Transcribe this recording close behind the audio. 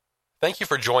Thank you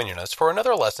for joining us for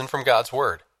another lesson from God's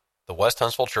Word. The West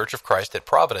Huntsville Church of Christ at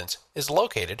Providence is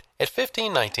located at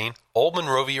 1519 Old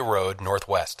Monrovia Road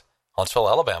Northwest, Huntsville,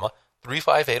 Alabama,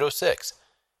 35806.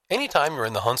 Anytime you're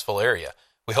in the Huntsville area,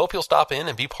 we hope you'll stop in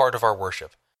and be part of our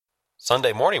worship.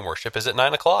 Sunday morning worship is at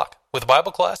 9 o'clock, with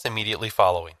Bible class immediately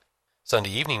following.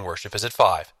 Sunday evening worship is at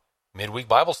 5. Midweek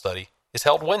Bible study is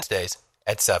held Wednesdays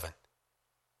at 7.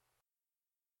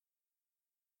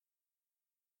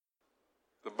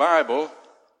 The Bible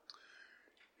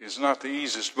is not the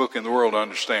easiest book in the world to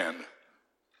understand.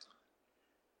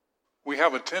 We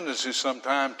have a tendency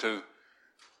sometimes to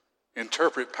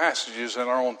interpret passages in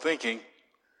our own thinking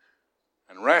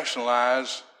and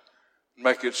rationalize and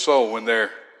make it so when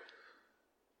they're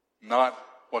not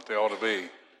what they ought to be.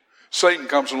 Satan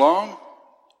comes along,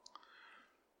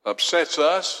 upsets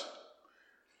us,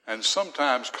 and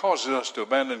sometimes causes us to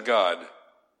abandon God.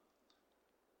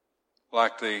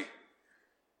 Like the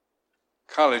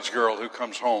college girl who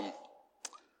comes home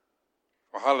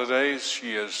for holidays.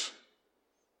 She is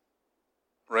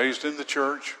raised in the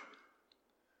church,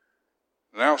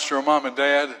 announced to her mom and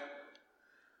dad,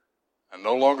 and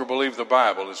no longer believe the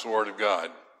Bible is the Word of God.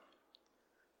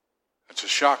 It's a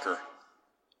shocker.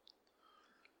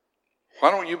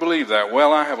 Why don't you believe that?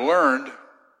 Well, I have learned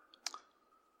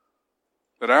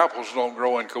that apples don't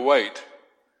grow in Kuwait,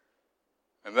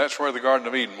 and that's where the Garden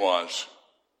of Eden was.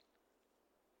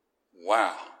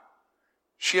 Wow.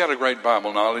 She had a great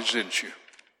Bible knowledge, didn't she?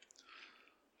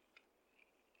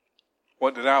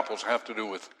 What did apples have to do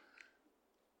with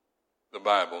the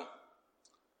Bible?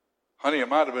 Honey, it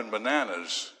might have been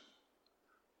bananas,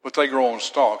 but they grow on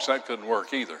stalks. That couldn't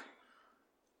work either.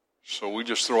 So we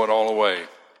just throw it all away.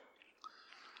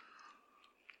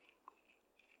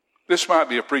 This might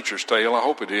be a preacher's tale. I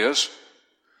hope it is.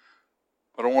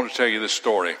 But I want to tell you this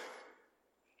story.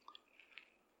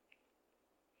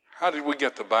 How did we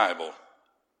get the Bible?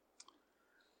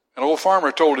 An old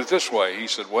farmer told it this way. He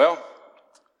said, well,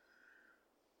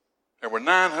 there were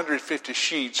 950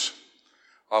 sheets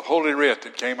of Holy Writ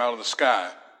that came out of the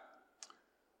sky.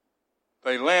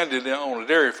 They landed on a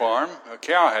dairy farm. A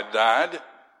cow had died,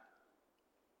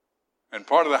 and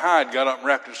part of the hide got up and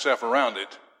wrapped itself around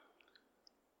it.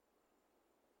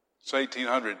 It's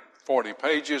 1,840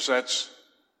 pages. That's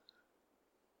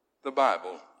the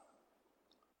Bible.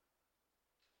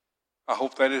 I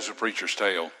hope that is a preacher's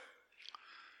tale,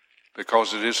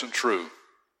 because it isn't true.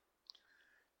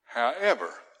 However,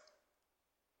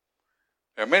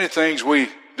 there are many things we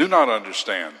do not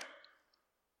understand.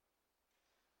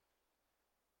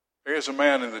 There's a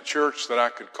man in the church that I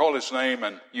could call his name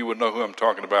and you would know who I'm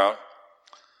talking about,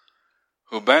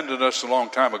 who abandoned us a long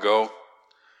time ago.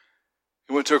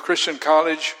 He went to a Christian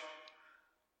college,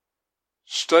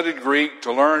 studied Greek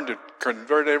to learn to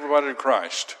convert everybody to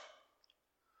Christ.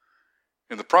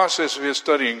 In the process of his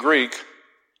studying Greek,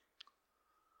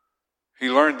 he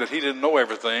learned that he didn't know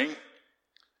everything,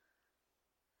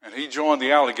 and he joined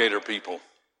the alligator people.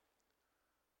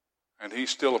 And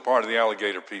he's still a part of the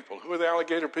alligator people. Who are the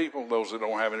alligator people? Those that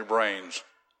don't have any brains.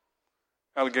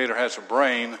 Alligator has a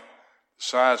brain the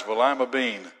size of a lima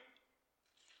bean.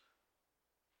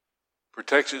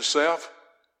 Protects itself,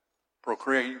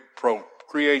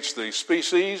 procreates the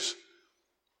species,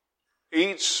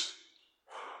 eats,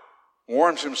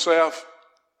 warms himself,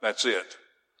 that's it.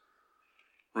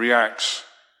 Reacts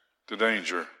to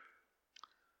danger.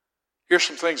 Here's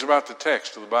some things about the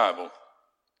text of the Bible.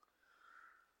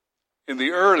 In the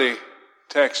early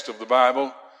text of the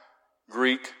Bible,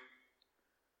 Greek,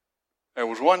 there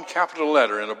was one capital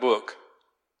letter in a book,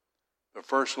 the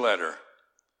first letter.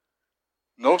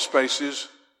 No spaces,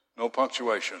 no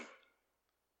punctuation.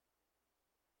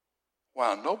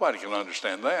 Wow, nobody can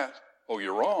understand that. Oh,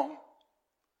 you're wrong.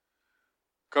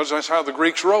 Because that's how the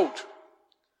Greeks wrote.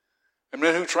 And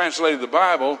men who translated the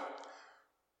Bible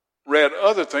read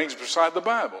other things beside the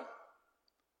Bible.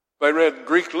 They read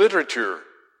Greek literature,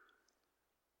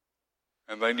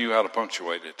 and they knew how to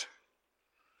punctuate it.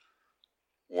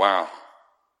 Wow.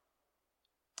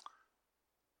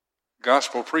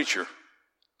 Gospel preacher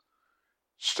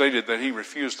stated that he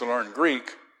refused to learn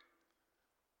Greek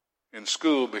in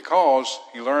school because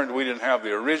he learned we didn't have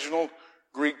the original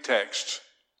Greek texts.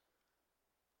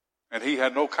 And he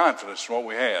had no confidence in what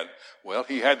we had. Well,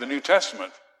 he had the New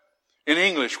Testament in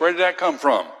English. Where did that come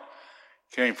from?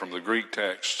 It came from the Greek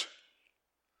text.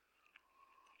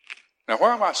 Now,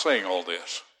 why am I saying all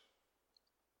this?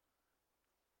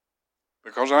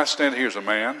 Because I stand here as a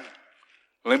man,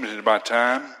 limited by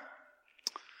time,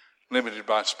 limited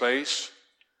by space,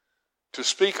 to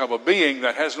speak of a being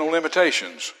that has no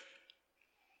limitations.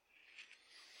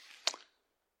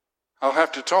 I'll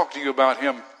have to talk to you about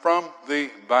him from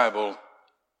the Bible.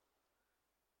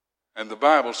 And the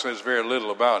Bible says very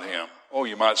little about him. Oh,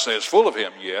 you might say it's full of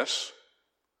him, yes.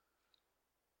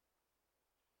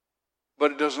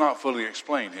 But it does not fully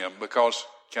explain him, because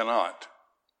it cannot.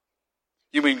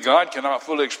 You mean God cannot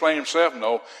fully explain himself?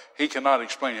 No, he cannot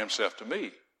explain himself to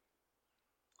me,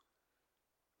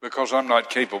 because I'm not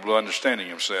capable of understanding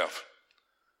himself.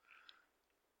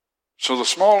 So the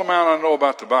small amount I know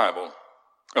about the Bible,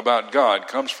 about God,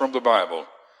 comes from the Bible.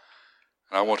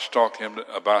 And I want to talk to him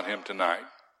about him tonight.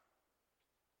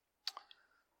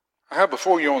 I have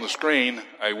before you on the screen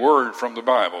a word from the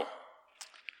Bible.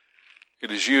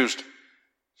 It is used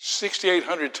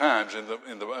 6,800 times in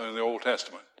the Old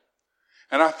Testament.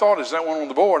 And I thought, as that one on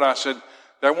the board, I said,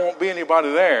 there won't be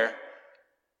anybody there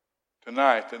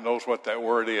tonight that knows what that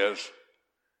word is.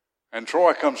 And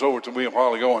Troy comes over to me a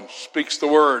while ago and speaks the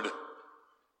word.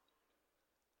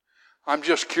 I'm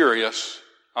just curious.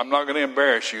 I'm not going to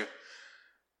embarrass you.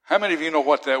 How many of you know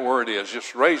what that word is?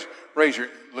 Just raise your,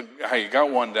 look, hey, got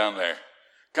one down there.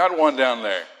 Got one down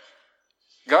there.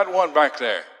 Got one back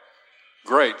there.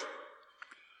 Great.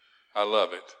 I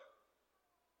love it.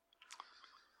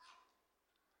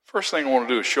 First thing I want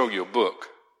to do is show you a book.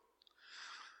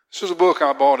 This is a book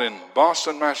I bought in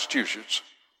Boston, Massachusetts.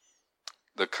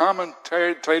 The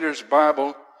Commentator's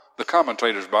Bible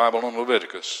on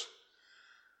Leviticus.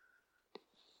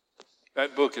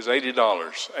 That book is $80,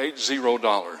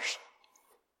 $80.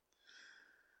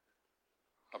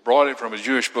 I brought it from a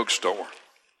Jewish bookstore.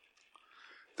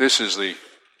 This is the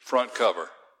front cover.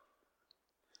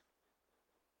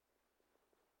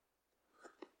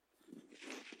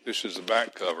 This is the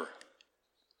back cover.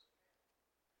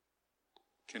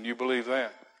 Can you believe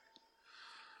that?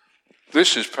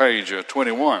 This is page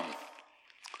 21.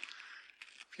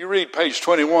 If you read page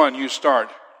 21, you start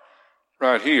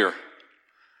right here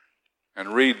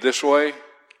and read this way,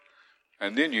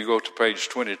 and then you go to page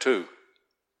 22.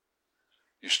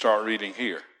 You start reading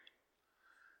here.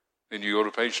 Then you go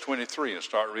to page 23 and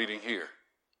start reading here.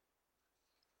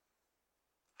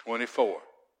 24,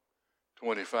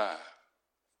 25.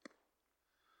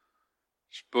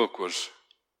 This book was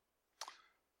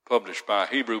published by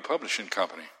Hebrew Publishing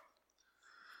Company.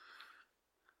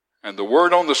 And the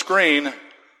word on the screen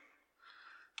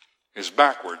is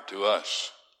backward to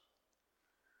us.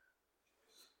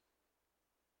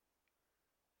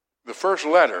 The first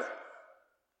letter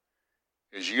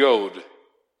is Yod.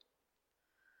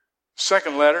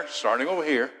 Second letter, starting over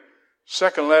here,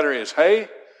 second letter is Hey.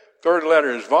 Third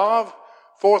letter is Vav.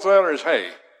 Fourth letter is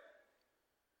Hey.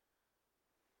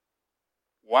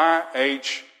 YHWH.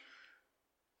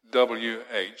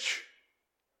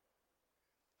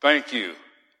 Thank you.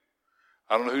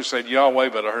 I don't know who said Yahweh,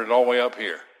 but I heard it all the way up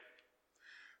here.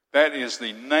 That is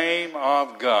the name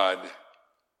of God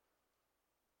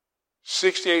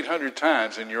 6,800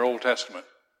 times in your Old Testament.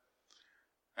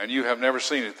 And you have never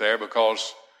seen it there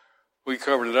because we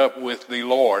covered it up with the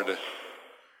Lord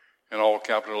in all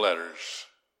capital letters.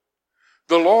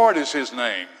 The Lord is his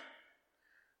name.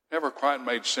 Never quite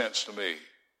made sense to me.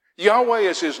 Yahweh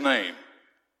is his name.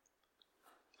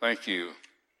 Thank you.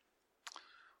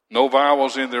 No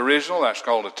vowels in the original. That's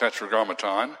called a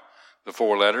tetragrammaton, the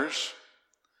 4 letters.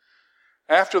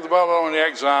 After the Babylonian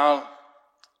exile,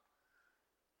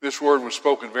 this word was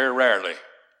spoken very rarely.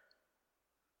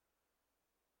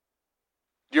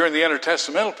 During the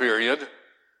intertestamental period,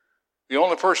 the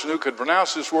only person who could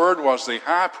pronounce this word was the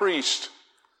high priest.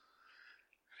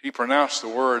 He pronounced the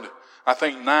word, I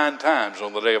think, 9 times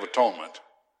on the Day of Atonement.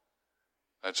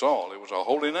 That's all. It was a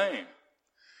holy name.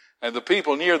 And the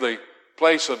people near the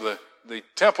place of the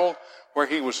temple where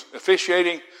he was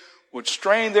officiating would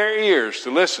strain their ears to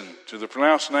listen to the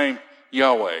pronounced name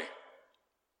Yahweh.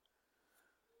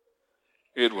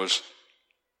 It was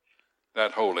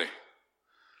that holy.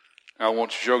 Now I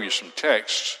want to show you some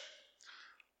texts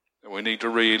that we need to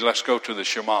read. Let's go to the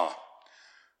Shema.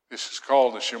 This is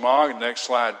called the Shema. Next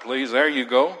slide, please. There you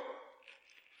go.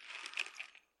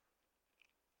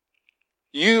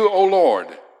 You, O Lord,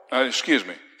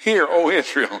 hear, O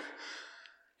Israel,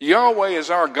 Yahweh is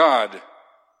our God.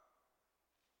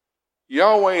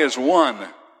 Yahweh is one.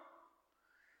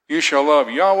 You shall love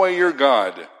Yahweh your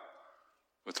God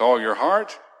with all your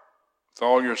heart, with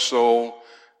all your soul,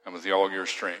 and with all your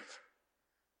strength.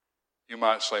 You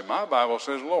might say, my Bible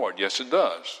says Lord. Yes, it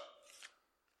does.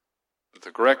 But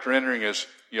the correct rendering is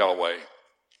Yahweh.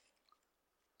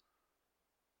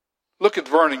 Look at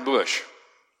the burning bush.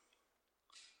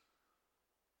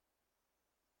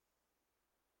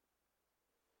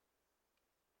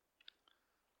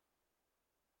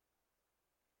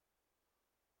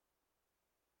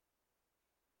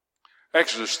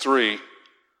 Exodus 3,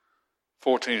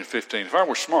 14 and 15. If I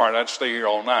were smart, I'd stay here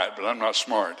all night, but I'm not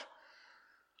smart.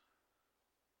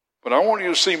 But I want you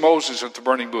to see Moses at the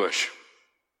burning bush.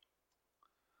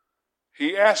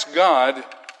 He asked God,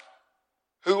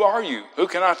 "Who are you? Who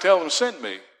can I tell them sent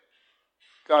me?"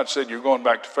 God said, "You're going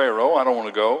back to Pharaoh. I don't want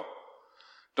to go.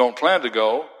 Don't plan to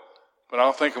go, but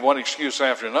I'll think of one excuse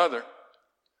after another."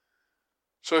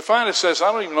 So he finally says,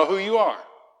 "I don't even know who you are.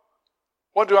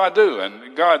 What do I do?"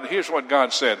 And God, here's what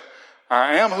God said,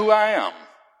 "I am who I am."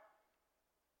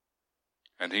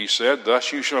 And he said,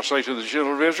 "Thus you shall say to the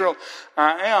children of Israel,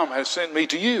 I am has sent me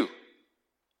to you."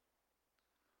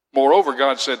 Moreover,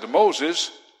 God said to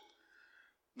Moses,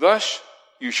 "Thus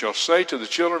you shall say to the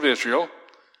children of Israel,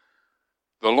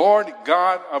 the Lord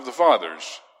God of the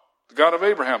fathers, the God of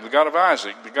Abraham, the God of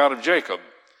Isaac, the God of Jacob,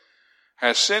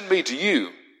 has sent me to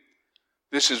you.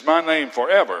 This is my name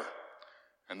forever,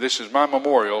 and this is my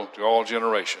memorial to all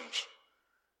generations."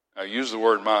 I use the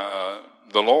word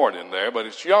the Lord in there, but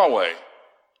it's Yahweh.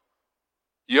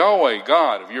 Yahweh,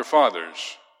 God of your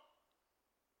fathers,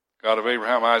 God of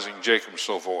Abraham, Isaac, Jacob, and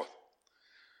so forth.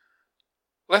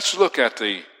 Let's look at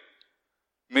the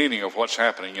meaning of what's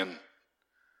happening in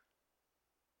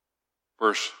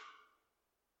verse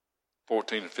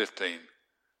 14 and 15.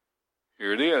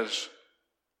 Here it is.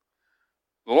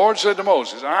 The Lord said to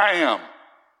Moses, "I am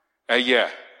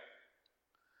Ehyeh.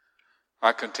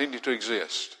 I continue to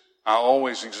exist. I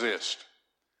always exist."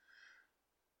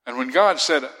 And when God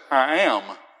said, "I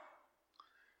am,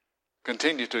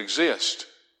 continue to exist,"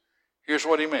 here's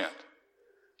what he meant.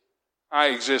 I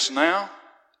exist now.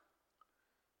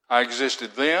 I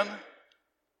existed then.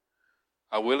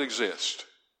 I will exist.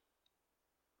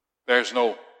 There's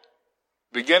no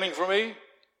beginning for me.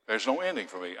 There's no ending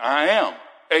for me. I am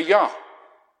Ehyeh.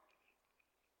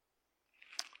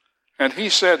 And he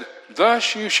said,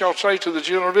 "Thus you shall say to the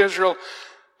children of Israel,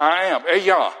 I am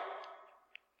Ehyeh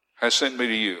has sent me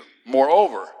to you.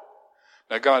 Moreover,"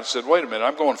 now God said, "Wait a minute,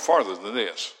 I'm going farther than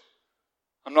this.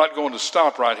 I'm not going to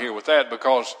stop right here with that,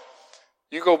 because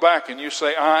you go back and you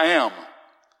say, I am.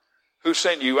 Who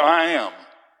sent you? I am.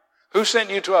 Who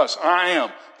sent you to us? I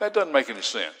am." That doesn't make any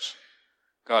sense.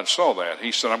 God saw that.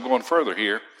 He said, "I'm going further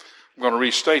here. I'm going to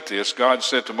restate this." God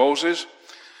said to Moses,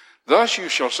 "Thus you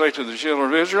shall say to the children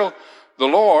of Israel, the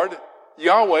Lord,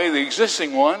 Yahweh, the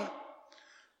existing one now,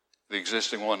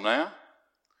 existed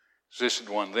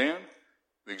one then,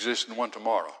 the existing one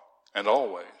tomorrow, and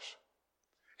always."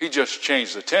 He just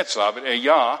changed the tense of it.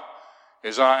 Ehyeh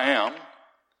is I am,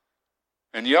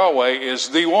 and Yahweh is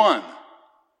the one.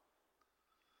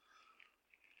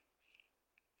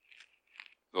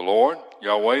 The Lord,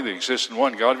 Yahweh, the existing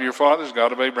one, God of your fathers,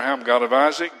 God of Abraham, God of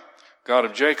Isaac, God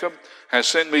of Jacob, has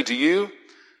sent me to you.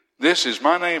 This is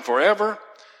my name forever.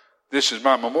 This is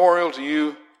my memorial to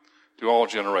you, to all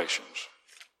generations.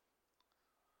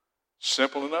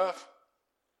 Simple enough?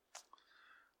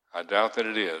 I doubt that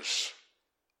it is.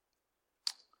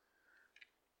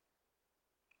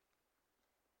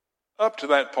 Up to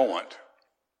that point,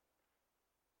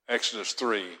 Exodus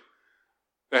 3,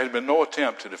 there had been no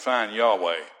attempt to define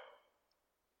Yahweh.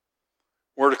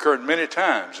 Word occurred many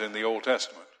times in the Old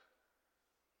Testament.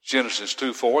 Genesis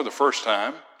 2:4 the first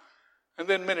time, and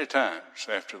then many times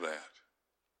after that.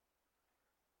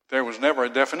 There was never a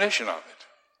definition of it.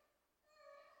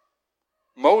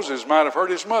 Moses might have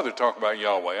heard his mother talk about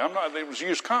Yahweh. It was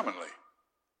used commonly.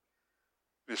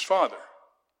 His father.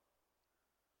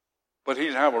 But he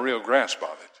didn't have a real grasp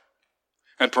of it.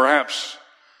 And perhaps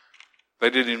they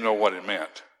didn't even know what it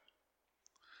meant.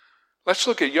 Let's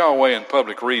look at Yahweh in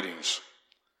public readings.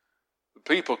 The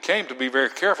people came to be very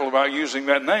careful about using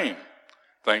that name,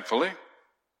 thankfully.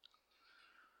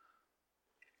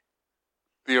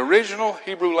 The original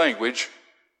Hebrew language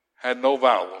had no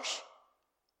vowels.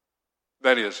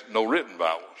 That is, no written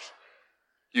vowels.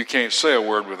 You can't say a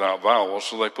word without vowels,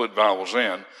 so they put vowels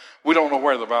in. We don't know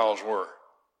where the vowels were.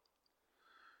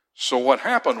 So what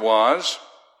happened was,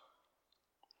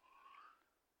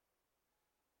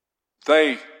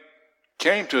 they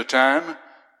came to a time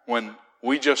when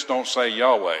we just don't say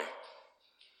Yahweh.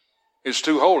 It's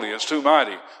too holy, it's too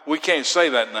mighty. We can't say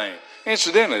that name.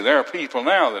 Incidentally, there are people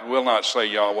now that will not say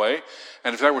Yahweh,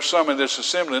 and if there were some in this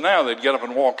assembly now, they'd get up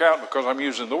and walk out because I'm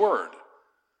using the word.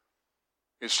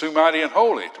 It's too mighty and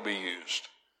holy to be used,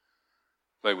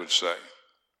 they would say.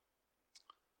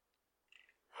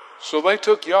 So they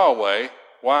took Yahweh,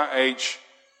 Y-H-W-H,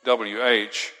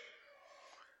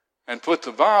 and put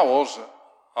the vowels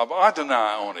of Adonai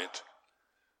on it.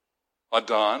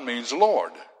 Adon means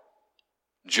Lord.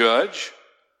 Judge,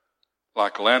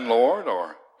 like landlord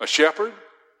or a shepherd.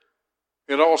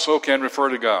 It also can refer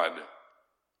to God.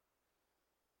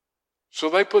 So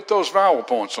they put those vowel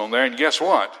points on there, and guess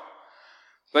what?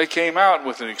 They came out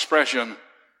with an expression,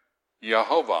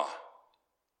 Yehovah,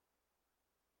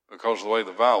 because of the way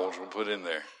the vowels were put in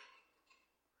there.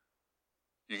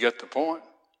 You get the point?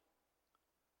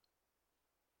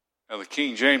 Now, the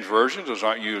King James Version does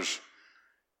not use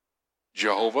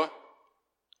Jehovah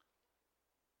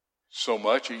so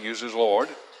much. It uses Lord.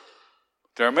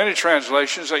 There are many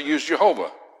translations that use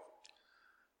Jehovah,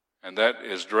 and that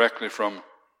is directly from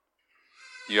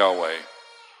Yahweh.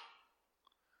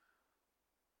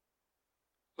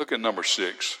 Look at number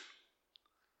 6.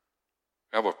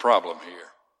 I have a problem here.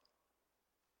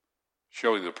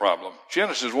 Show you the problem.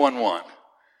 Genesis 1:1.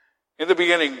 In the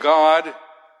beginning, God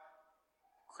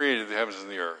created the heavens and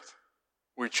the earth.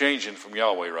 We're changing from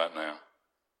Yahweh right now.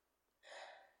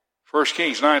 1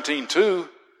 Kings 19:2,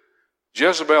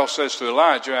 Jezebel says to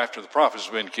Elijah after the prophets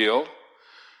have been killed,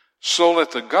 so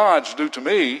let the gods do to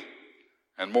me,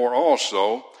 and more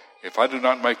also, if I do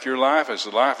not make your life as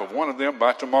the life of one of them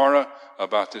by tomorrow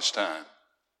about this time.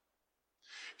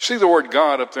 See the word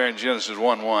God up there in Genesis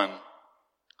 1:1.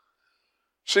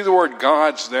 See the word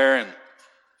God's there in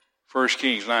 1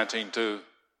 Kings 19:2.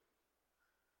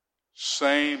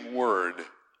 Same word.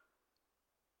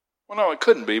 Well, no, it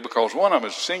couldn't be because one of them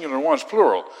is singular and one's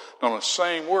plural. No, the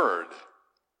same word.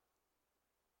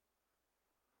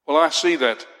 Well, I see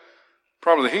that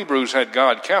probably the Hebrews had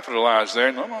God capitalized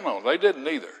there. No, they didn't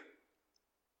either.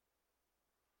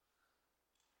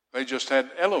 They just had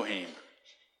Elohim.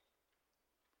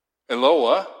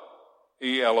 Eloah,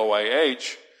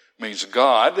 E-L-O-A-H, means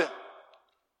God.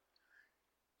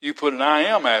 You put an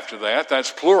I-M after that, that's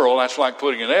plural, that's like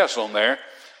putting an S on there.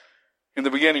 In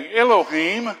the beginning,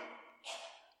 Elohim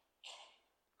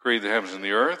created the heavens and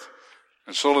the earth,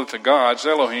 and so let the gods,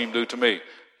 Elohim, do to me.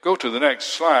 Go to the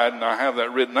next slide, and I have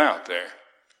that written out there.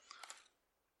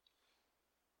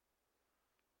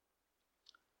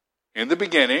 In the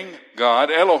beginning,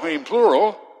 God, Elohim,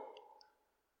 plural,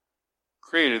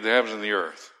 created the heavens and the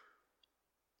earth.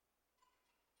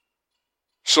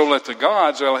 So let the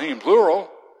gods, Elohim, plural,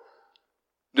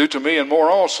 do to me and more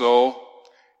also,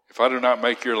 if I do not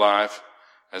make your life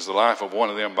as the life of one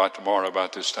of them by tomorrow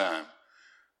about this time.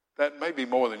 That may be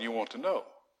more than you want to know.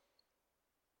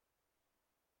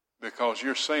 Because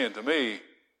you're saying to me,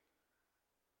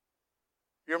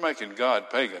 you're making God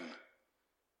pagan.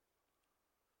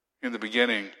 In the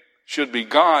beginning, should be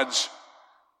God's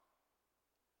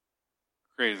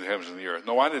created the heavens and the earth.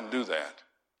 No, I didn't do that.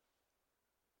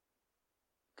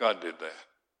 God did that.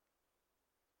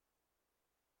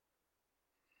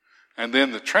 And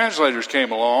then the translators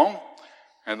came along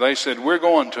and they said, we're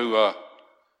going to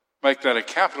make that a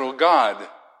capital God.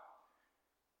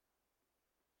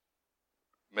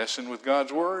 Messing with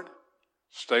God's word?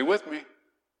 Stay with me.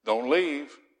 Don't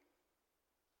leave.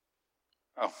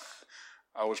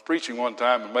 I was preaching one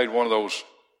time and made one of those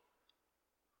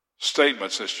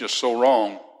statements that's just so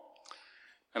wrong.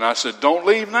 And I said, don't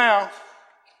leave now.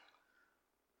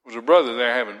 There was a brother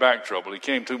there having back trouble. He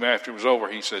came to me after it was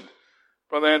over. He said,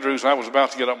 Brother Andrews, I was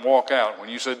about to get up and walk out. When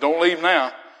you said, don't leave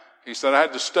now, he said, I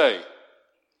had to stay.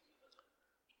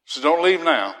 So don't leave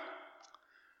now.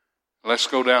 Let's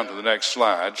go down to the next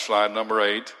slide, slide number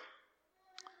 8.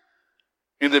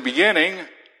 In the beginning,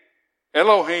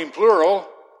 Elohim, plural,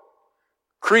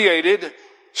 created,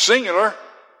 singular,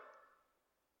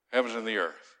 heavens and the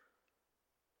earth.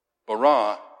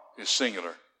 Bara is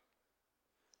singular.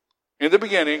 In the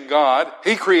beginning, God,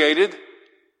 He created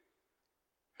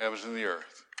heavens and the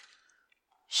earth.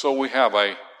 So we have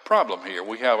a problem here.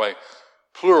 We have a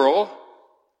plural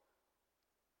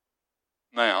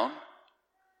noun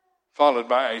followed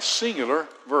by a singular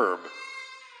verb.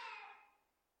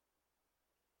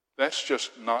 That's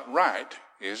just not right,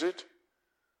 is it?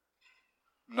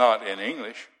 Not in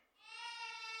English.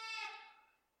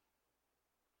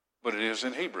 But it is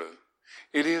in Hebrew.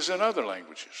 It is in other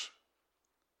languages.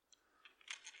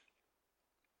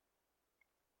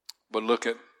 But look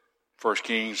at 1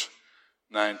 Kings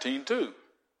 19:2.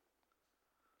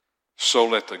 So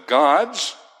let the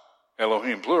gods,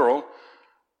 Elohim plural,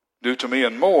 do to me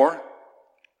and more.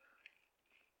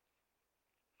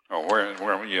 Oh,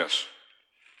 where yes.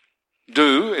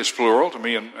 Do is plural, to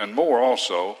me and more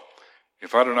also,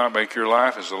 if I do not make your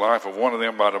life as the life of one of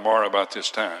them by tomorrow about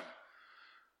this time.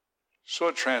 So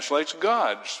it translates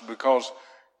gods, because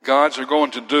gods are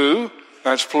going to do,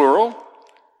 that's plural,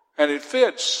 and it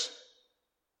fits.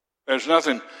 There's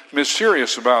nothing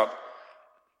mysterious about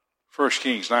 1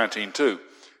 Kings 19:2.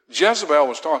 Jezebel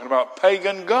was talking about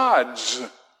pagan gods.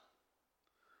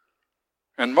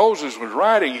 And Moses was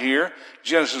writing here,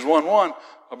 Genesis 1:1,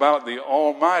 about the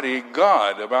Almighty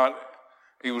God, about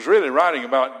he was really writing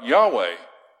about Yahweh,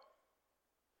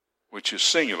 which is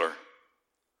singular.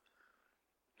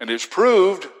 And it's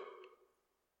proved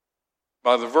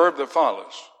by the verb that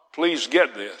follows. Please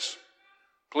get this.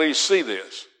 Please see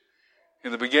this.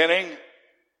 In the beginning,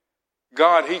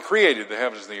 God, he created the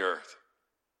heavens and the earth.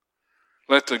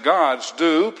 Let the gods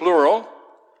do, plural,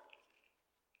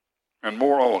 and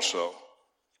more also.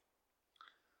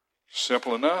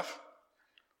 Simple enough.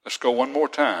 Let's go one more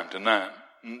time to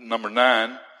number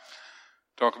 9.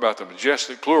 Talk about the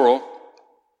majestic plural.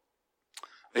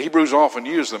 The Hebrews often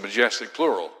use the majestic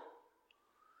plural.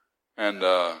 And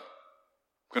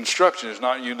construction is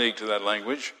not unique to that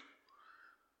language.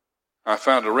 I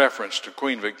found a reference to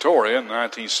Queen Victoria in the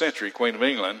 19th century, Queen of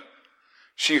England.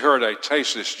 She heard a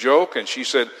tasteless joke and she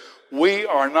said, "We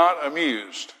are not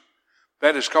amused."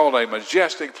 That is called a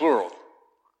majestic plural.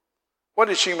 What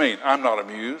did she mean? I'm not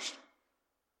amused.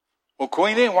 Well,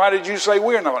 Queenie, why did you say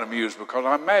we're not amused? Because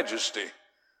I'm majesty.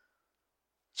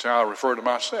 That's how I refer to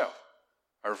myself.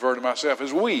 I refer to myself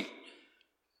as we.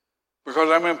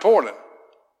 Because I'm important.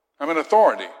 I'm an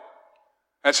authority.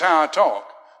 That's how I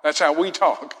talk. That's how we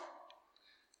talk.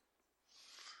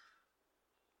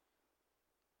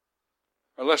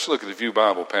 Now let's look at a few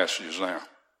Bible passages now.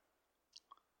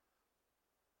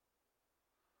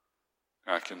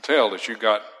 I can tell that you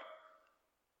got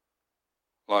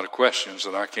a lot of questions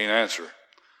that I can't answer.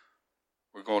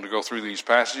 We're going to go through these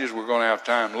passages. We're going to have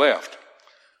time left.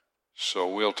 So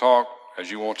we'll talk as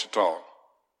you want to talk.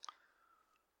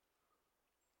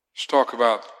 Let's talk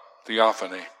about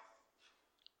theophany.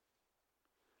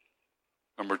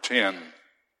 Number 10.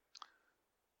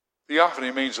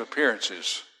 Theophany means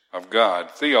appearances of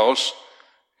God. Theos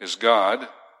is God.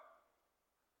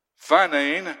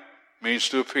 Phanein means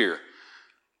to appear.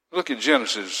 Look at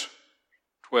Genesis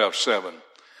 12:7.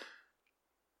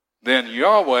 Then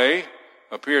Yahweh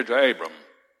appeared to Abram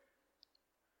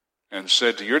and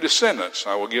said, "To your descendants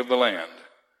I will give the land."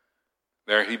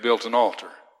 There he built an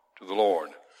altar to the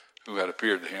Lord who had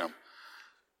appeared to him.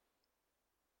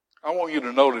 I want you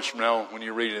to notice from now when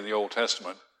you read in the Old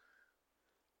Testament,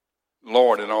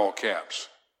 Lord in all caps.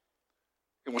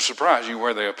 It will surprise you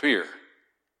where they appear.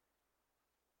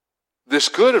 This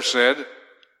could have said,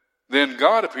 then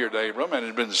God appeared to Abram, and it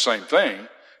had been the same thing,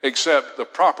 except the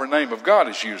proper name of God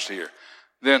is used here.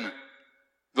 Then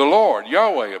the Lord,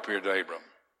 Yahweh, appeared to Abram.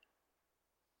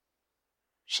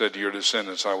 Said, "To your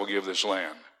descendants I will give this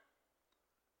land."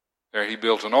 There he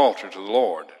built an altar to the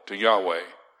Lord, to Yahweh,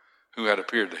 who had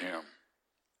appeared to him.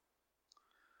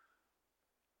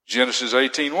 Genesis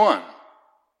 18:1.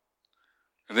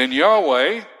 And then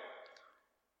Yahweh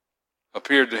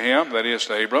appeared to him, that is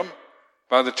to Abram,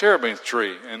 by the terebinth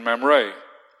tree in Mamre,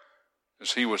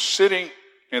 as he was sitting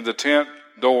in the tent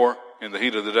door in the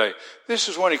heat of the day. This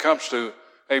is when he comes to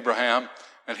Abraham,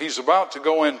 and he's about to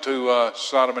go into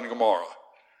Sodom and Gomorrah.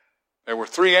 There were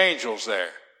 3 angels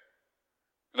there.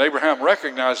 And Abraham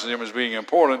recognizes them as being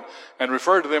important and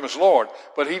referred to them as Lord,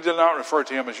 but he did not refer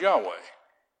to him as Yahweh.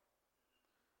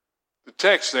 The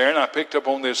text there, and I picked up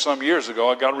on this some years ago,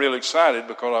 I got really excited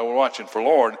because I was watching for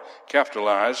Lord,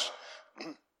 capitalized.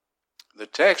 The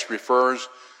text refers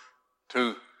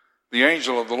to the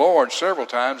angel of the Lord several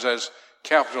times as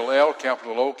capital L,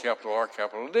 capital O, capital R,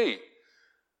 capital D.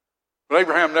 But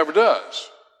Abraham never does.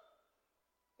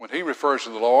 When he refers to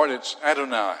the Lord, it's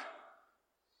Adonai.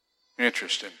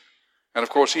 Interesting. And of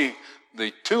course,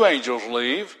 the 2 angels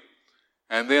leave,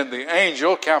 and then the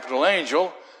angel, capital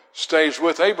angel, stays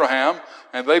with Abraham,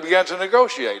 and they began to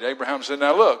negotiate. Abraham said,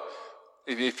 "Now look,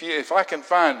 if I can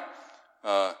find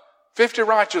 50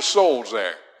 righteous souls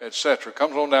there, etc.,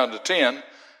 comes on down to 10,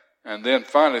 and then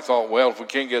finally thought, well, if we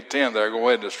can't get 10 there, go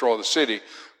ahead and destroy the city,"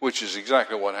 which is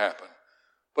exactly what happened.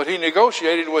 But he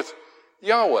negotiated with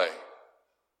Yahweh.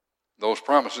 Those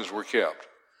promises were kept.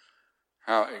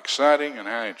 How exciting and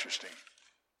how interesting.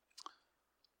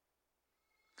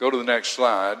 Go to the next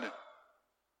slide.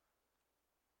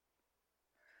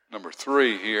 Number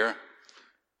 3 here.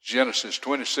 Genesis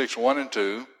 26:1 and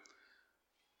 2.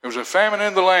 There was a famine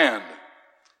in the land,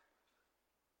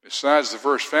 besides the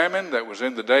first famine that was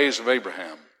in the days of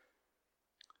Abraham.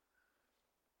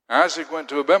 Isaac went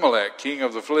to Abimelech, king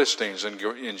of the Philistines, in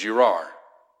Gerar.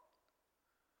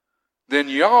 Then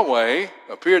Yahweh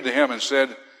appeared to him and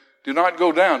said, "Do not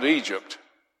go down to Egypt.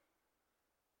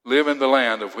 Live in the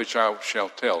land of which I shall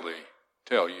tell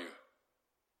you."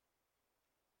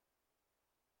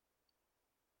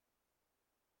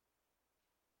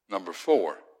 Number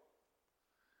 4.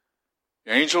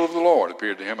 The angel of the Lord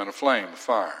appeared to him in a flame of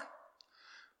fire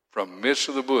from the midst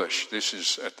of the bush. This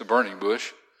is at the burning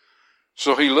bush.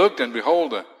 So he looked, and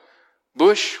behold,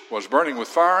 bush was burning with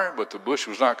fire, but the bush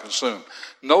was not consumed.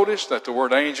 Notice that the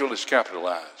word angel is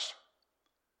capitalized.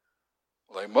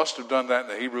 Well, they must have done that in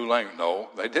the Hebrew language. No,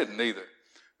 they didn't either.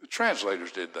 The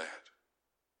translators did that.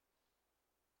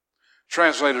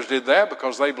 Translators did that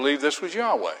because they believed this was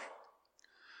Yahweh.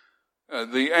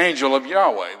 The angel of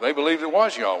Yahweh. They believed it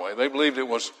was Yahweh. They believed it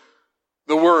was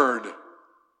the Word.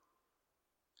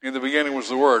 In the beginning was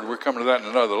the Word. We're coming to that in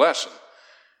another lesson.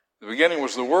 The beginning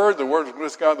was the Word was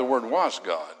with God, the Word was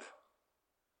God.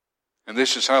 And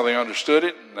this is how they understood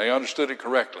it, and they understood it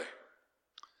correctly.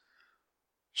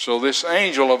 So this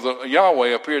angel of the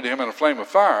Yahweh appeared to him in a flame of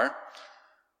fire,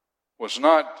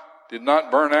 did not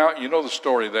burn out. You know the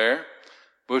story there.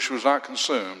 Bush was not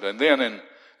consumed. And then in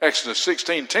Exodus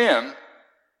 16:10,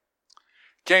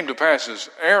 came to pass as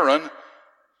Aaron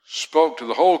spoke to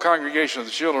the whole congregation of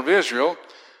the children of Israel,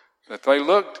 that they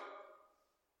looked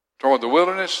toward the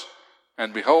wilderness,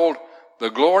 and behold, the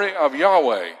glory of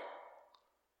Yahweh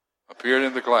appeared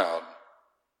in the cloud.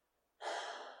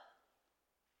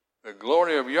 The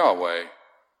glory of Yahweh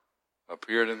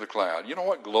appeared in the cloud. You know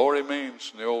what glory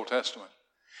means in the Old Testament?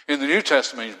 In the New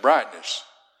Testament, it means brightness.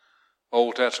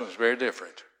 Old Testament is very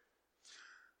different.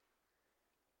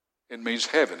 It means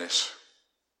heaviness.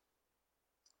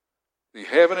 The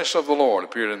heaviness of the Lord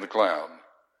appeared in the cloud.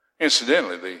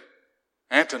 Incidentally, the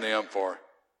antonym for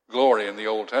glory in the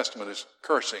Old Testament is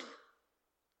cursing.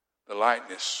 The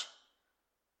lightness.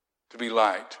 To be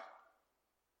light.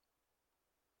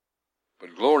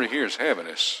 But glory here is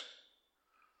heaviness.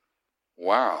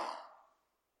 Wow.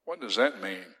 What does that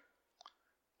mean?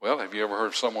 Well, have you ever heard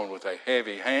of someone with a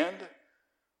heavy hand?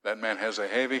 That man has a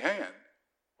heavy hand.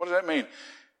 What does that mean?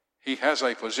 He has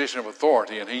a position of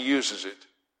authority and he uses it.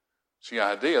 It's the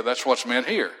idea. That's what's meant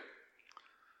here.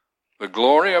 The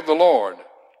glory of the Lord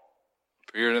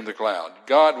appeared in the cloud.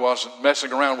 God wasn't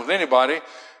messing around with anybody,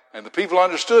 and the people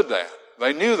understood that.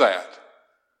 They knew that.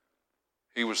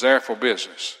 He was there for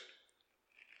business.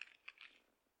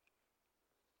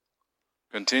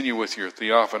 Continue with your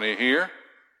theophany here.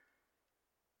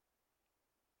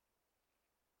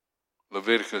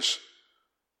 Leviticus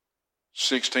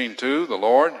 16:2, the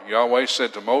Lord, Yahweh,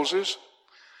 said to Moses,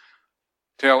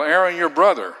 tell Aaron your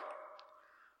brother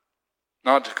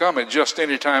not to come at just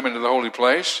any time into the holy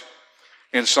place,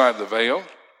 inside the veil,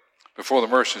 before the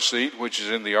mercy seat, which is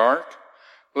in the ark,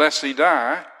 lest he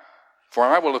die, for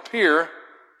I will appear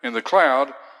in the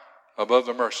cloud above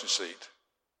the mercy seat.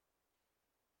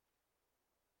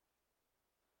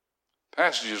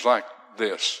 Passages like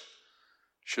this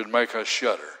should make us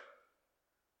shudder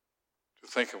to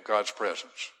think of God's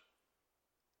presence.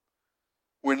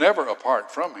 We're never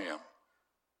apart from Him.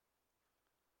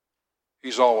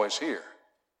 He's always here.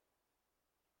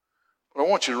 But I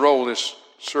want you to roll this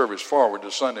service forward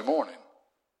to Sunday morning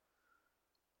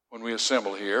when we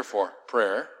assemble here for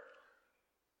prayer,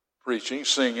 preaching,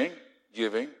 singing,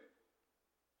 giving,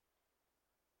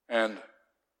 and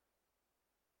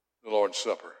the Lord's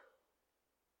Supper.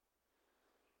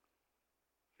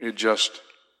 It just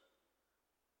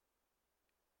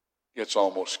gets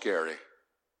almost scary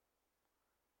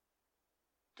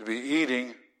to be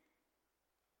eating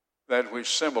that which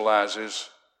symbolizes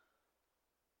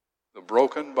the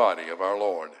broken body of our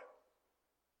Lord.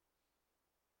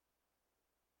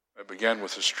 It began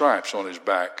with the stripes on his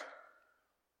back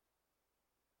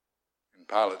in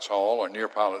Pilate's Hall or near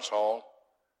Pilate's Hall.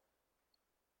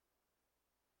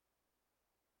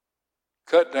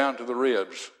 Cut down to the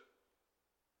ribs.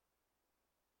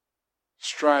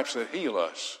 Stripes that heal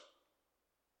us,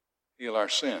 heal our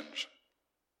sins.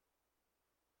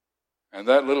 And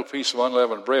that little piece of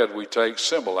unleavened bread we take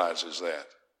symbolizes that.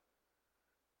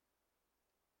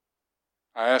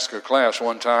 I asked a class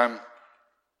one time,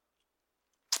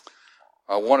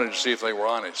 I wanted to see if they were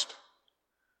honest.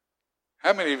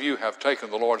 How many of you have taken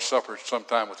the Lord's Supper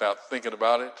sometime without thinking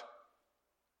about it?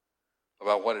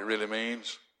 About what it really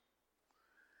means?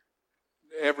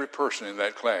 Every person in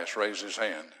that class raised his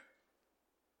hand.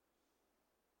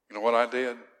 You know what I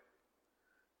did?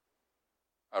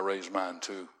 I raised mine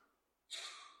too.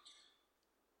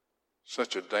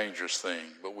 Such a dangerous thing,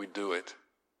 but we do it.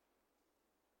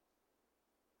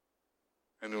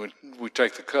 And we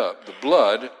take the cup, the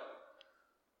blood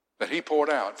that he poured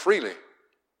out freely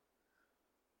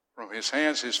from his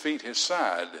hands, his feet, his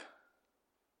side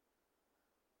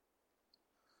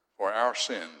for our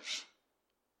sins.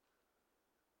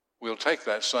 We'll take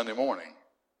that Sunday morning.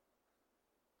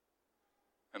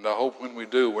 And I hope when we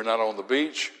do, we're not on the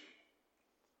beach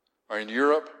or in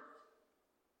Europe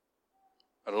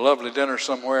at a lovely dinner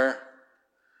somewhere.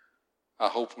 I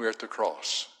hope we're at the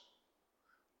cross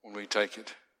when we take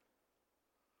it.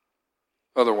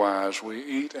 Otherwise, we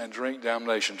eat and drink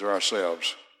damnation to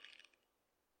ourselves.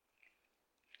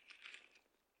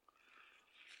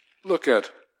 Look at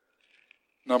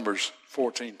Numbers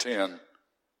 14:10.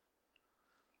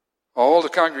 All the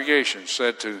congregation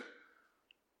said to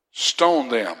stone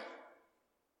them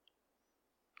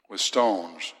with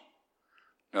stones.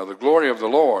 Now the glory of the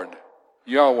Lord,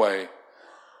 Yahweh,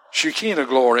 Shekinah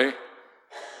glory,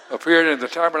 appeared in the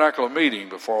tabernacle of meeting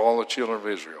before all the children of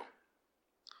Israel.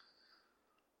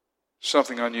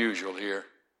 Something unusual here.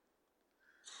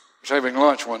 I was having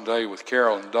lunch one day with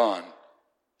Carol and Don.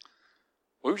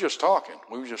 We were just talking.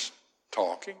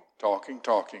 Talking.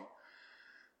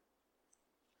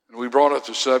 And we brought up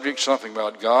the subject, something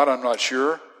about God, I'm not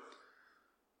sure.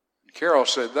 And Carol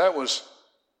said, that was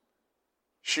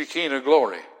Shekinah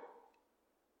glory.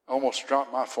 I almost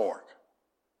dropped my fork.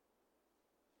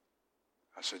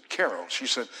 I said, Carol. She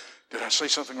said, did I say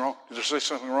something wrong?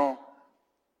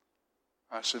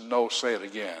 I said, no, say it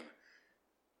again.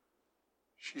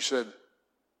 She said,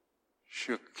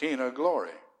 Shekinah glory.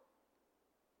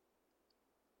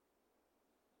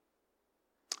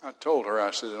 I told her,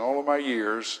 I said, in all of my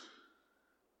years,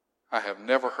 I have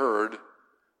never heard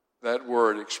that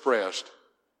word expressed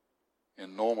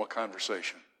in normal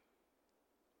conversation.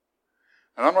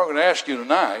 And I'm not going to ask you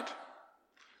tonight,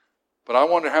 but I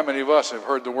wonder how many of us have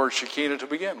heard the word Shekinah to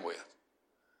begin with,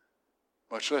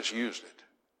 much less used it.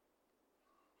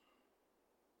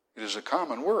 It is a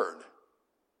common word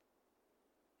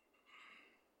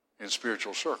in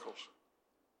spiritual circles.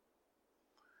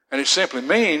 And it simply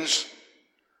means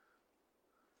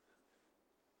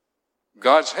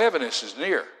God's heaviness is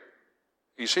near.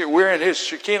 He's here. We're in His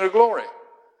Shekinah glory.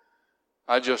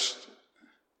 I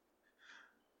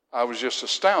was just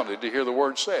astounded to hear the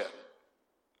word said.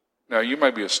 Now, you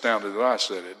may be astounded that I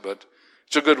said it, but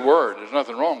it's a good word. There's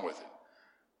nothing wrong with it.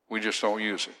 We just don't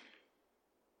use it.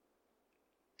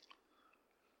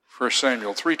 1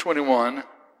 Samuel 3:21,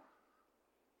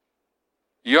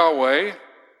 Yahweh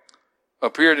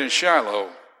appeared in Shiloh.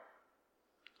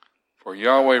 For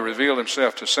Yahweh revealed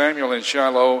Himself to Samuel in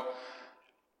Shiloh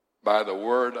by the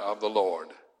word of the Lord.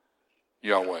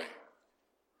 Yahweh.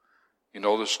 You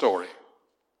know the story.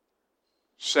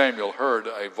 Samuel heard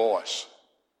a voice.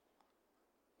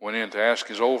 Went in to ask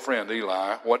his old friend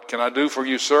Eli, what can I do for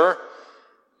you, sir?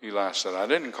 Eli said, I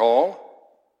didn't call.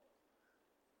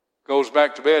 Goes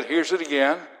back to bed, hears it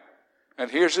again, and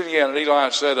hears it again. And Eli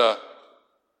said,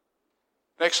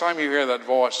 next time you hear that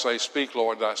voice, say, speak,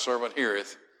 Lord, thy servant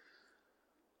heareth.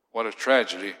 What a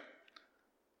tragedy.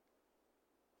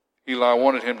 Eli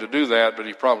wanted him to do that, but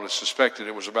he probably suspected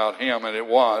it was about him, and it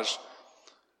was.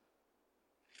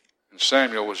 And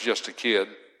Samuel was just a kid.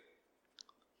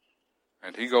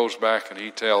 And he goes back and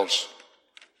he tells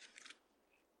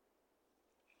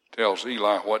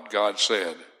Eli what God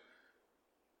said.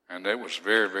 And it was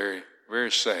very, very,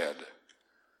 very sad.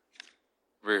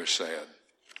 Very sad.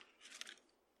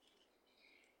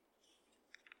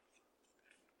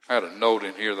 I had a note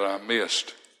in here that I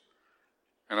missed,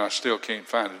 and I still can't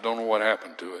find it. Don't know what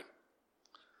happened to it.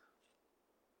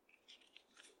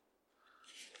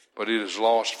 But it is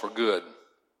lost for good.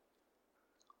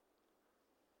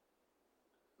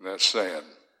 That's sad.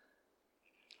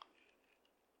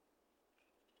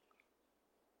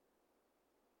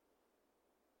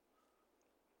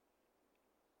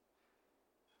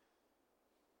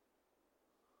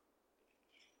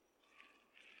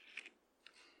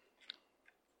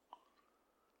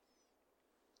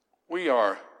 We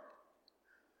are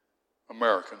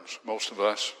Americans, most of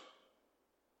us,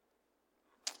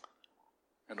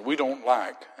 and we don't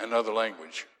like another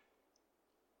language,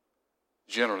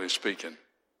 generally speaking.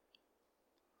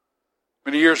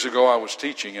 Many years ago, I was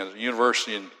teaching at a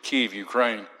university in Kyiv,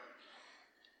 Ukraine.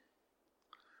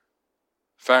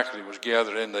 Faculty was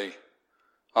gathered in the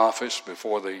office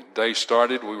before the day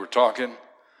started. We were talking.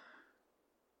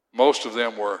 Most of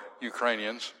them were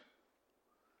Ukrainians.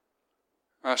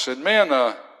 I said,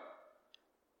 man,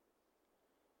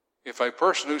 if a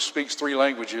person who speaks 3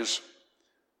 languages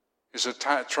is a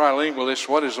trilingualist,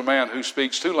 what is a man who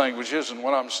speaks 2 languages? And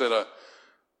one of them said, a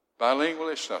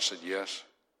bilingualist? I said, yes.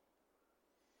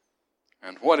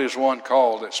 And what is one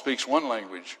called that speaks 1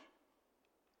 language?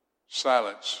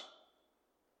 Silence.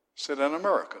 I said, an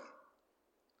American.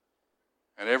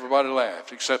 And everybody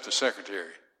laughed except the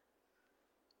secretary.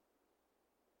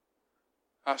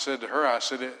 I said to her,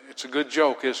 it's a good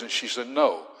joke, isn't it? She said,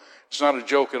 no, it's not a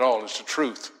joke at all. It's the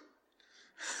truth.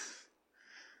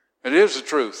 It is the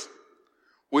truth.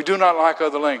 We do not like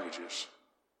other languages.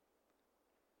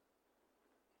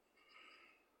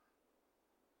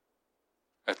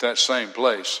 At that same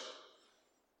place,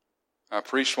 I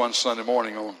preached one Sunday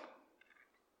morning on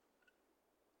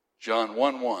John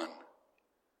 1:1.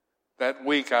 That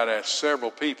week I'd asked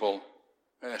several people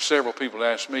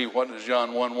asked me, what does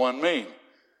John 1:1 mean?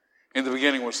 In the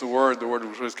beginning was the Word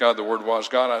was with God, the Word was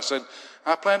God. I said,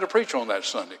 I plan to preach on that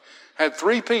Sunday. Had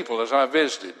 3 people as I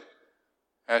visited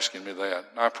asking me that.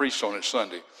 I preached on it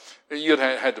Sunday. You'd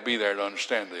had to be there to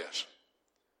understand this.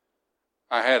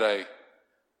 I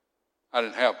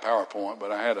didn't have PowerPoint,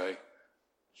 but I had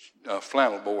a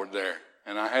flannel board there.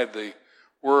 And I had the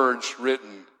words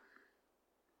written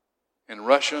in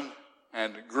Russian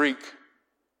and Greek.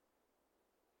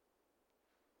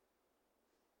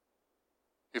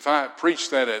 If I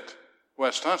preached that at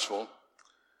West Huntsville,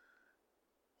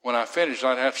 when I finished,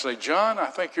 I'd have to say, John, I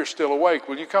think you're still awake.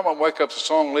 Will you come up and wake up the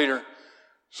song leader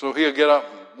so he'll get up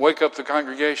and wake up the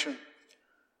congregation?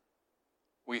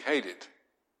 We hate it.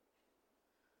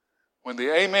 When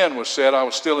the amen was said, I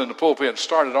was still in the pulpit and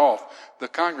started off. The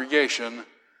congregation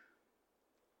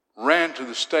ran to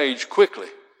the stage quickly.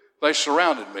 They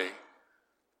surrounded me.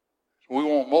 We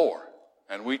want more.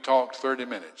 And we talked 30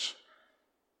 minutes.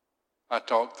 I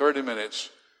talked 30 minutes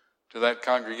to that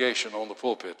congregation on the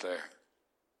pulpit there.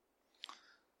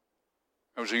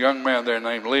 There was a young man there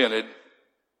named Leonid,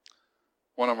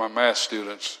 one of my math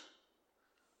students.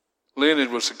 Leonid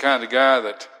was the kind of guy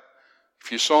that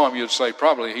if you saw him, you'd say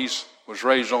probably he was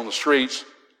raised on the streets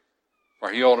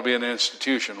or he ought to be in an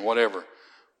institution, whatever.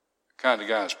 The kind of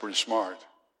guy is pretty smart.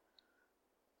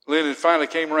 Leonid finally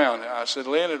came around. I said,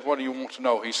 Leonid, what do you want to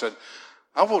know? He said,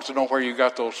 I want to know where you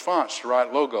got those fonts to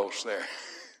write logos there.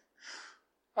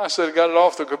 I said, I got it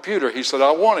off the computer. He said,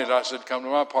 I want it. I said, come to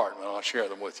my apartment. I'll share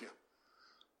them with you.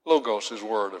 Logos is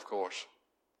word, of course.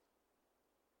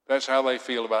 That's how they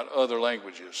feel about other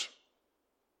languages.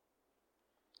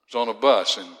 I was on a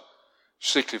bus in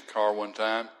Cyclic car one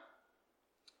time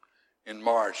in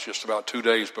March, just about 2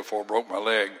 days before I broke my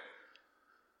leg.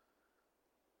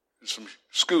 And some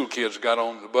school kids got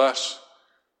on the bus.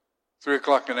 3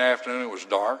 o'clock in the afternoon, it was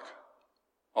dark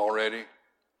already.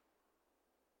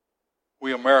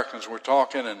 We Americans were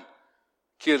talking, and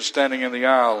kids standing in the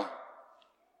aisle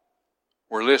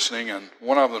were listening, and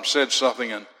one of them said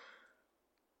something, and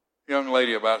a young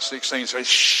lady about 16 said,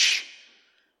 shh.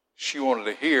 She wanted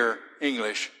to hear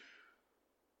English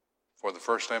for the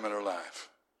first time in her life.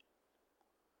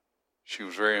 She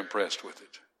was very impressed with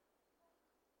it.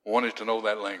 Wanted to know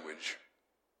that language.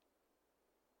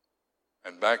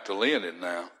 And back to Leonid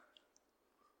now.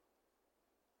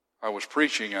 I was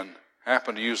preaching and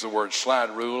happened to use the word slide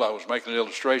rule. I was making an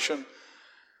illustration.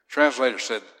 Translator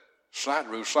said, slide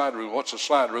rule, what's a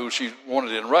slide rule? She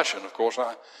wanted it in Russian, of course.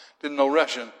 I didn't know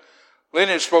Russian.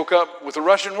 Leonid spoke up with a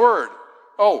Russian word.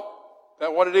 Oh,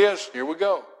 that what it is? Here we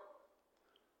go.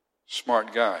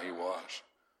 Smart guy he was.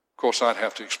 Of course, I'd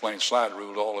have to explain slide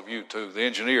rule to all of you, too. The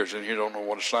engineers in here don't know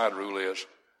what a slide rule is.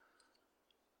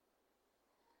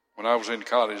 When I was in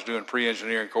college doing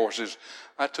pre-engineering courses,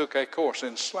 I took a course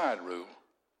in slide rule.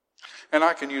 And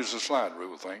I can use the slide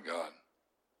rule, thank God.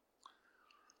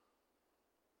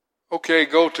 Okay,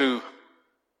 go to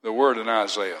the word in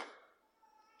Isaiah.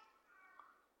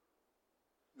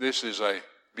 This is a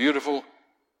beautiful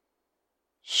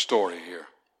story here.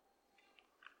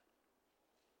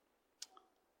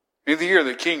 In the year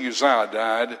that King Uzziah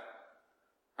died,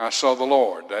 I saw the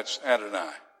Lord, that's Adonai.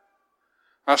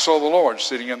 I saw the Lord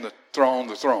sitting in the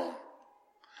throne,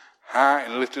 high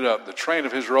and lifted up. The train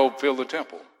of his robe filled the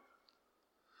temple.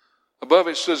 Above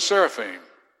it stood seraphim.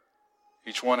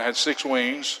 Each one had 6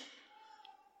 wings.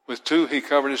 With 2 he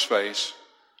covered his face.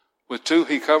 With 2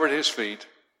 he covered his feet.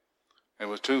 And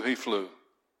with 2 he flew.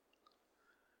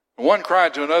 And one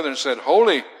cried to another and said,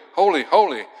 Holy, holy,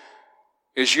 holy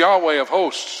is Yahweh of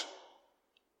hosts.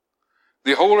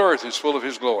 The whole earth is full of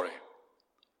his glory.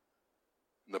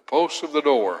 The posts of the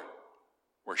door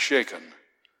were shaken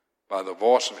by the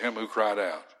voice of him who cried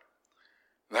out.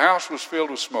 The house was filled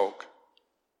with smoke.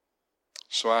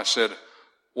 So I said,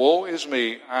 woe is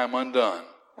me, I am undone.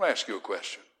 I want to ask you a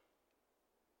question.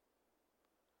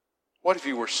 What if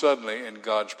you were suddenly in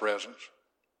God's presence?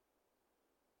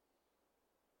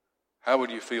 How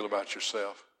would you feel about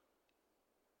yourself?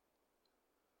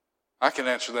 I can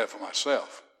answer that for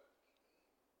myself.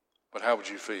 But how would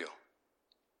you feel?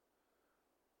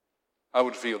 I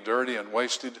would feel dirty and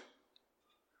wasted.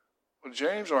 Well,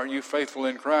 James, aren't you faithful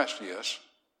in Christ? Yes.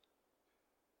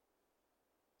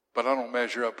 But I don't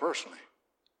measure up personally.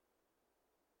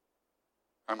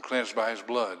 I'm cleansed by his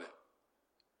blood.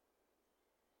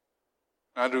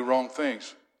 I do wrong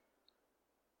things.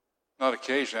 Not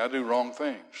occasionally, I do wrong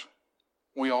things.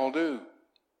 We all do.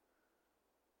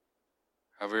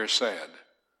 How very sad.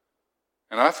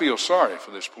 And I feel sorry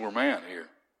for this poor man here,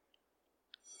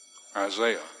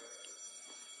 Isaiah.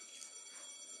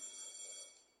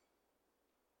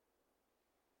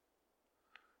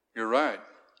 You're right.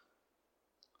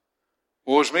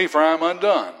 Woe is me, for I am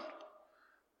undone,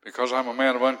 because I'm a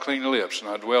man of unclean lips, and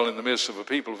I dwell in the midst of a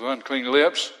people of unclean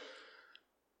lips.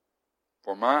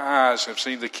 For my eyes have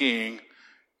seen the King,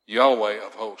 Yahweh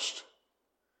of hosts.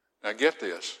 Now get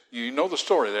this. You know the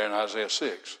story there in Isaiah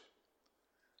 6.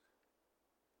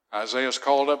 Isaiah's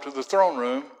called up to the throne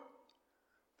room.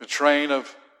 The train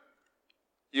of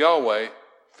Yahweh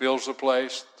fills the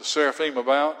place, the seraphim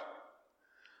about,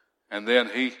 and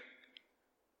then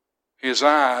his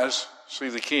eyes see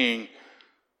the King,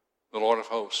 the Lord of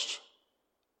hosts.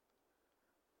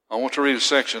 I want to read a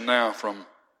section now from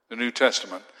the New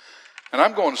Testament. And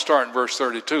I'm going to start in verse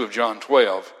 32 of John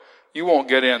 12. You won't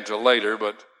get into later,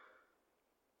 but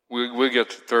we'll get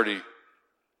to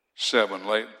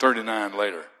 39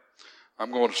 later.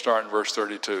 I'm going to start in verse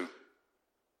 32.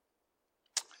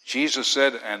 Jesus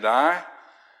said, and I,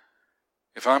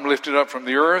 if I'm lifted up from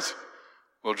the earth,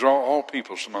 will draw all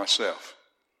peoples to myself.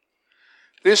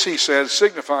 This he said,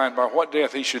 signifying by what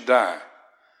death he should die.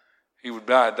 He would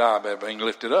die by being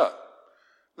lifted up.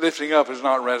 Lifting up is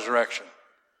not resurrection.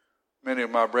 Many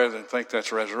of my brethren think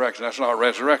that's resurrection. That's not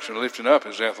resurrection. Lifting up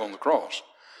is death on the cross.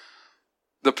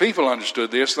 The people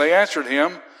understood this. They answered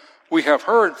him, we have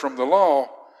heard from the law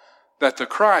that the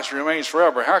Christ remains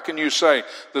forever. How can you say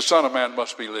the Son of Man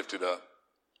must be lifted up?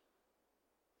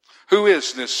 Who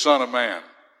is this Son of Man?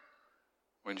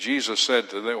 Then Jesus said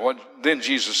to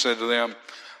them,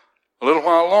 a little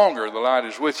while longer the light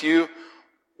is with you.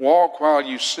 Walk while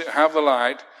you have the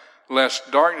light, lest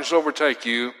darkness overtake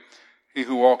you. He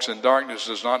who walks in darkness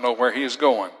does not know where he is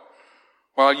going.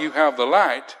 While you have the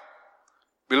light,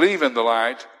 believe in the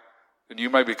light, that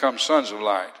you may become sons of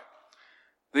light.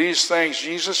 These things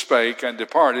Jesus spake and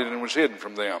departed and was hidden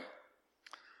from them.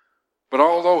 But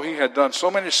although he had done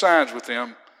so many signs with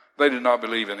them, they did not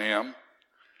believe in him.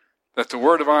 That the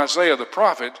word of Isaiah the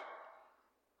prophet,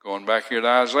 going back here to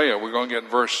Isaiah, we're going to get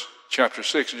in chapter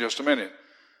 6 in just a minute,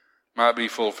 might be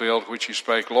fulfilled, which he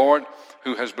spake, Lord,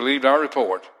 who has believed our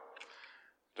report?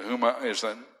 To whom is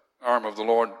the arm of the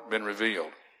Lord been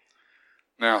revealed?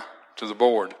 Now, to the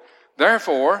board.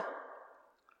 Therefore,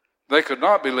 they could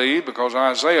not believe, because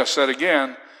Isaiah said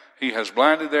again, he has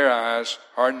blinded their eyes,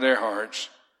 hardened their hearts,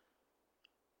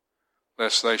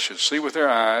 lest they should see with their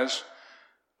eyes,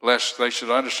 lest they should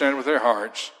understand with their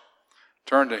hearts,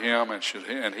 turn to him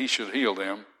and he should heal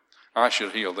them. I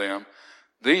should heal them.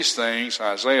 These things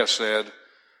Isaiah said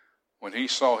when he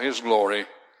saw his glory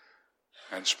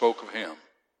and spoke of him.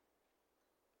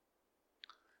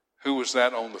 Who was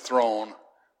that on the throne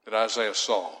that Isaiah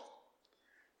saw?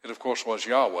 It, of course, was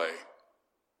Yahweh.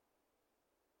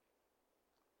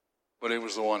 But it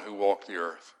was the one who walked the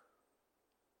earth.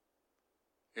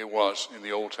 It was, in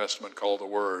the Old Testament, called the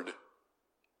Word.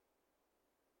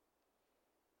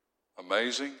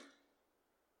 Amazing.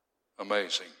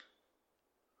 Amazing.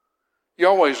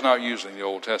 Yahweh's not using the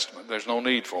Old Testament. There's no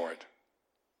need for it.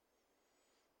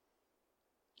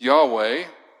 Yahweh,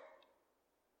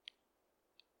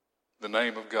 the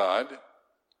name of God,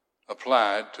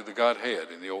 applied to the Godhead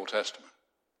in the Old Testament.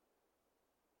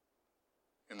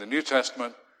 In the New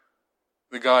Testament,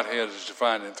 the Godhead is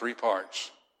defined in three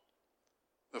parts: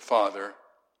 the Father,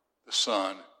 the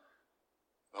Son,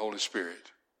 the Holy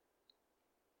Spirit.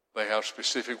 They have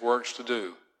specific works to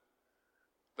do.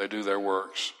 They do their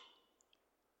works.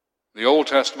 The Old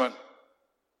Testament,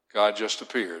 God just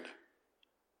appeared,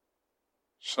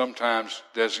 sometimes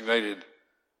designated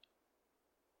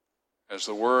as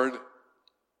the Word,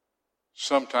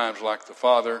 sometimes like the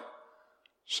Father,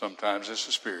 sometimes as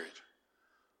the Spirit,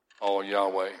 all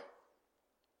Yahweh.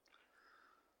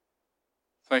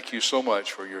 Thank you so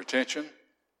much for your attention.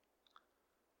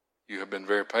 You have been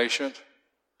very patient.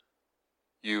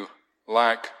 You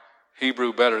like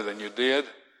Hebrew better than you did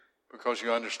because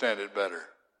you understand it better.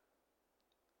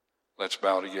 Let's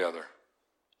bow together.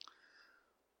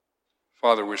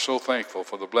 Father, we're so thankful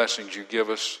for the blessings you give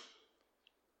us,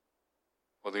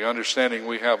 for the understanding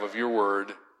we have of your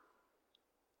word.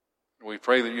 We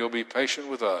pray that you'll be patient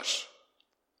with us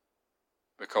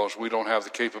because we don't have the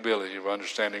capability of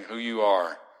understanding who you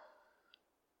are.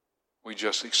 We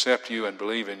just accept you and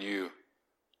believe in you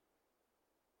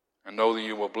and know that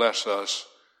you will bless us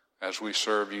as we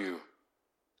serve you.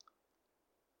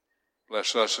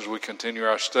 Bless us as we continue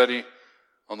our study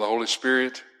on the Holy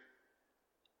Spirit,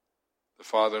 the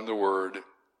Father and the Word,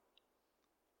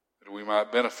 that we might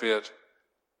benefit,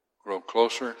 grow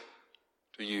closer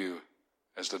to you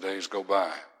as the days go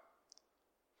by.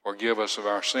 Forgive us of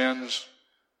our sins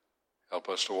Help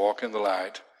us to walk in the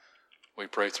light. We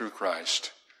pray through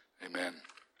Christ. Amen.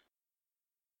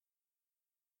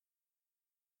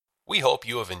 We hope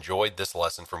you have enjoyed this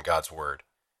lesson from God's Word.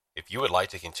 If you would like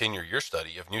to continue your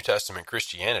study of New Testament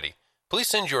Christianity, please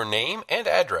send your name and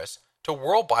address to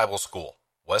World Bible School,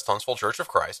 West Huntsville Church of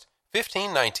Christ,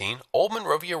 1519 Old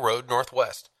Monrovia Road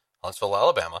Northwest, Huntsville,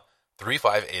 Alabama,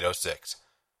 35806.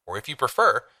 Or if you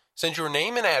prefer, send your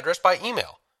name and address by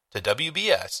email to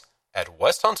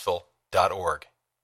wbs@westhuntsville.org.